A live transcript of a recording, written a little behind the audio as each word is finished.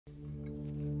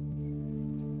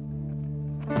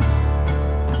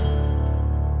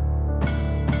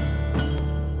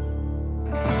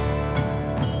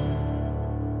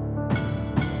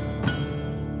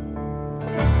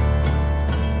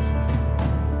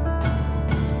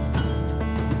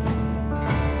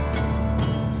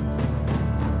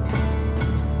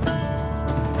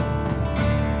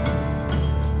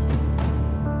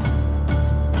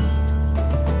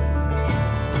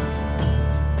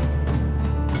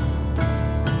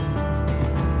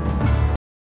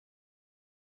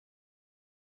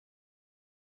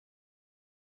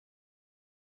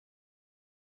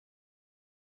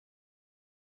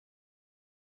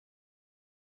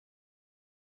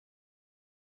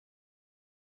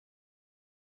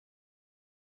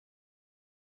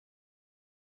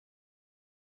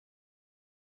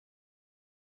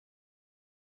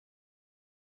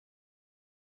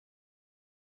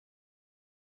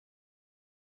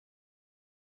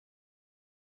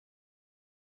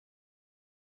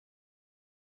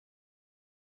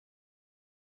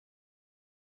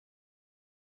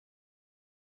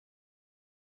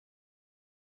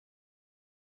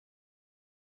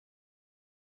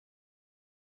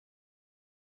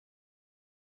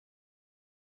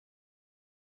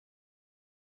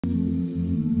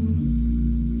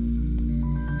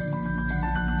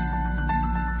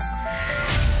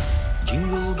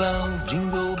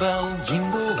Jingle bells,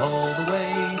 jingle all the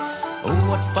way. Oh,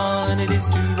 what fun it is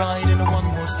to ride in a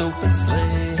one-horse open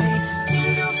sleigh.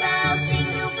 Jingle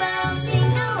bells,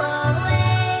 jingle all the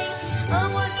way. Oh,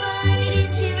 what fun it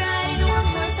is to ride in a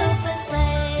one-horse open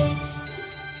sleigh.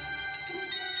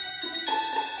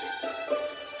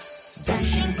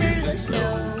 Dashing through the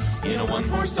snow In a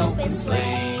one-horse open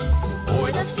sleigh.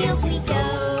 o'er the fields we go,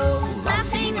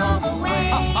 laughing all the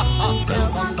way.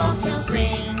 Bells on bobtails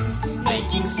ring,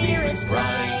 making spirits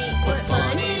bright. What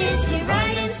fun it is to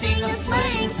ride and sing a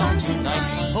sleighing song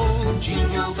tonight. Oh,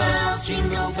 Jingle bells,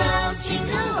 jingle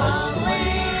all the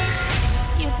way.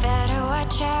 You better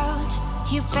watch out,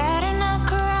 you better not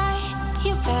cry,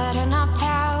 you better not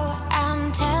pout,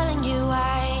 I'm telling you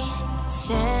why.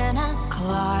 Santa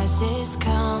Claus is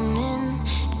coming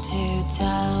to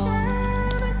town.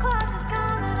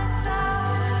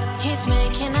 He's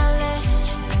making a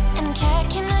list and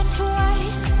checking it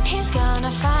twice. He's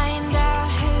gonna find out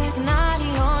who's naughty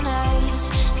or nice.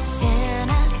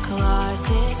 Santa Claus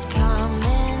is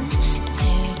coming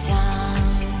to town.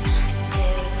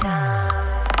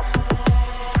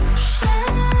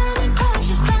 Santa Claus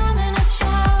is coming to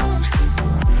town.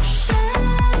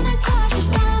 Santa Claus is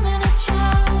coming to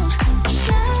town.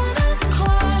 Santa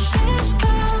Claus is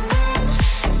coming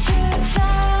to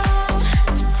town.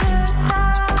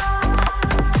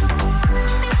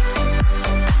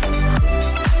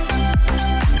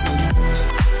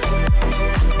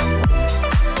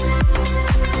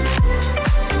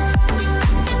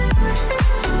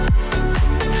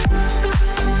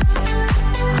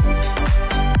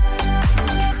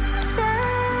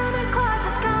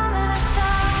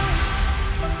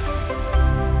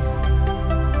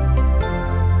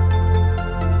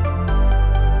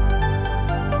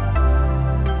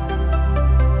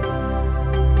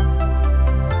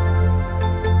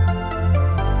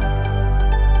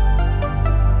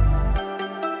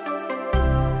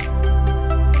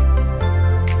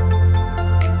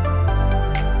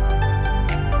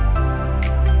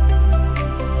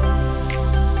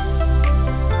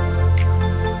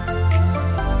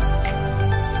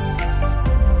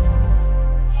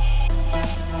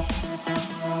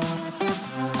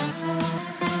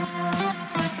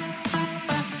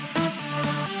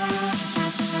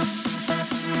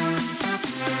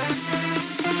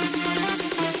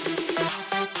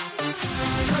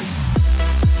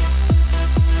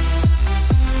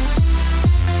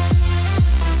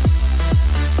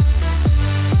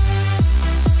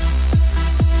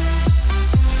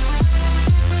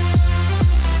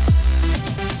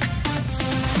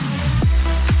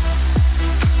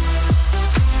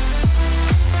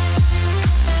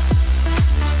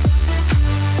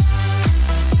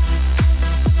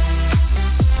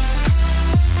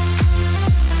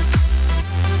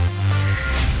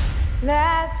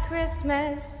 Last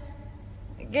Christmas,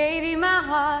 I gave you my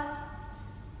heart,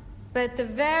 but the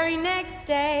very next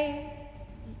day,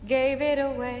 gave it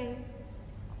away.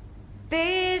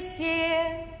 This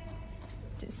year,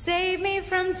 to save me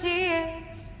from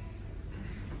tears,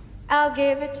 I'll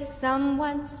give it to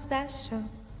someone special.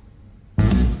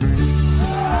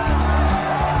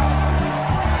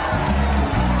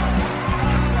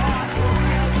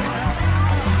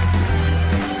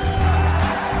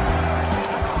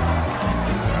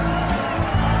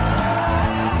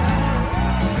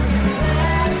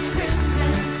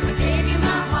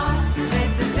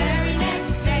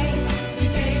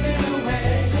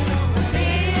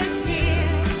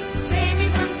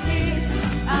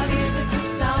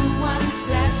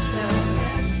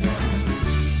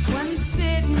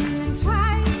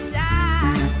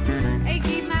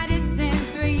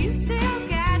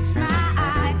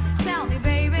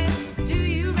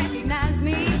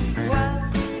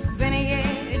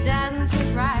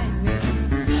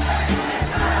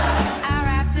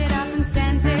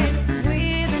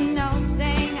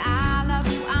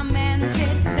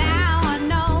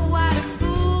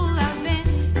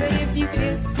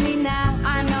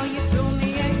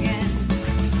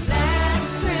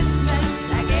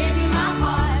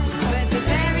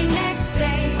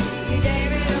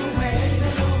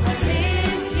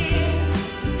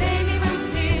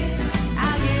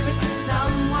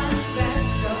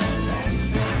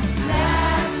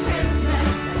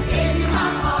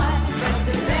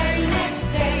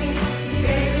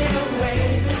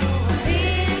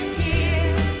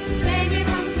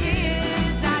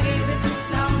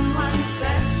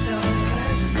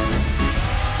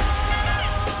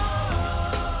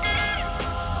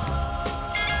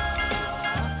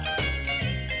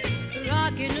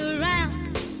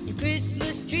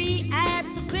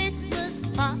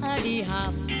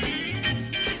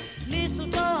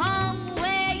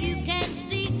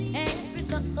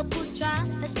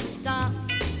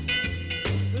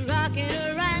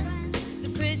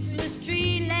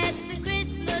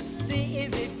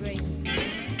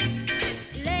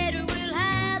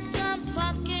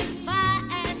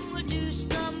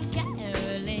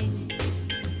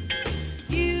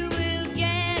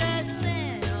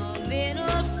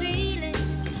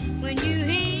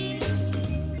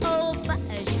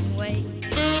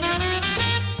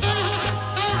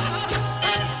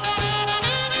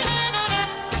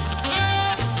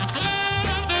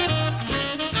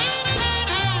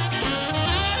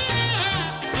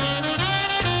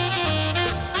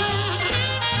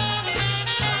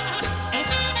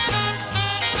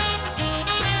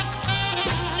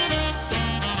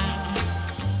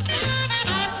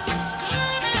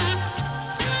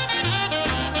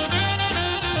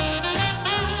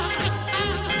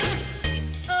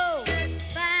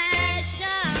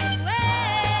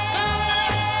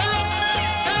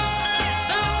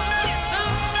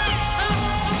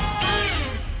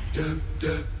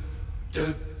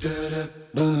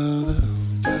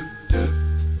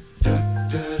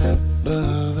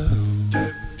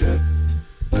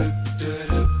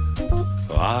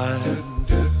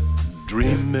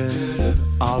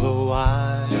 of a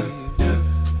white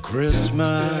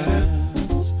Christmas,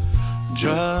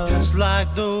 just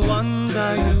like the ones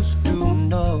I used to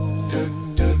know,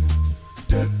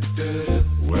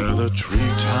 where the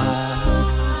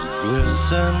treetops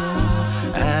glisten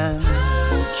and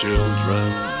children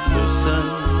listen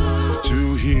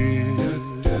to hear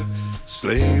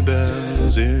sleigh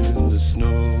bells in the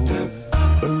snow.